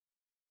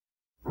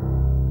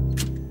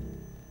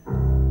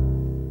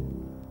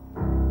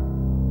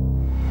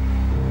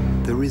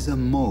is a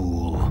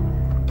mole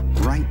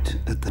right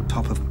at the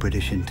top of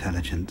British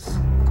intelligence.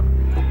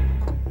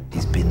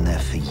 He's been there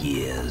for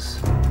years.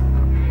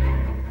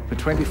 For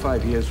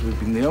 25 years, we've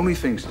been the only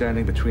thing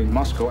standing between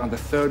Moscow and the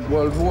Third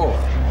World War.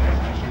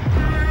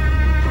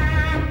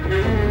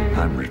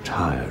 I'm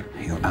retired.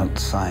 You're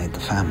outside the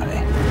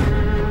family.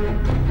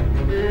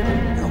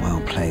 You're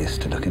well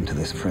placed to look into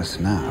this for us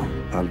now.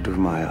 I'll do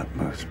my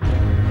utmost.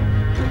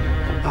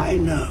 I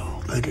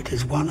know that it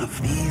is one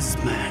of these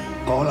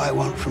men. All I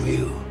want from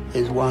you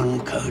is one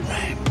code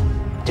name.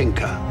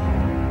 Tinker.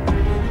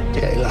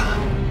 Tailor.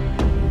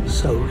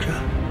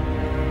 Soldier.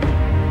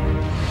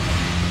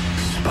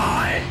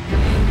 Spy.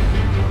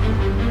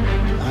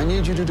 I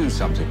need you to do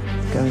something.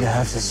 Going to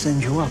have to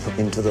send you up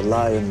into the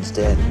lion's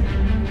den.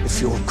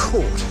 If you're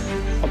caught,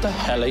 What the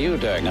hell are you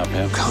doing up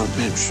here? Can't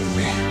mention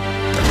me.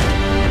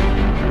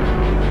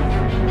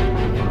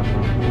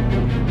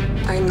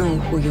 I know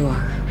who you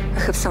are. I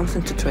have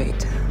something to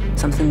trade.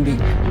 Something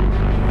big.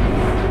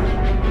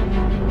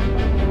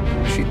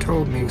 She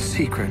told me a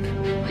secret.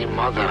 The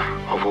mother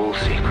of all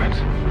secrets.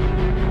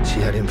 She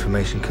had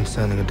information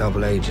concerning a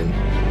double agent.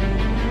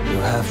 You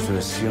have to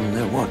assume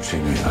they're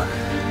watching you.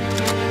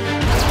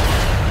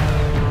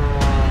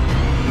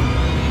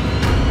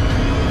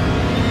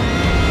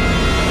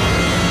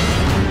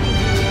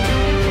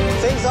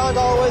 things aren't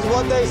always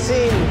what they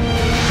seem.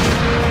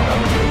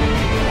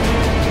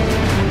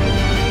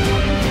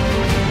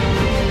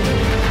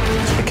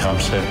 It's become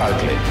so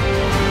ugly.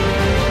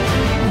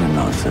 We're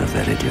not so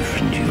very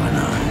different, you and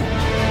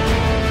I.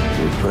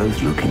 We're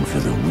both looking for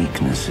the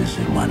weaknesses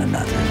in one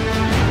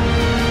another.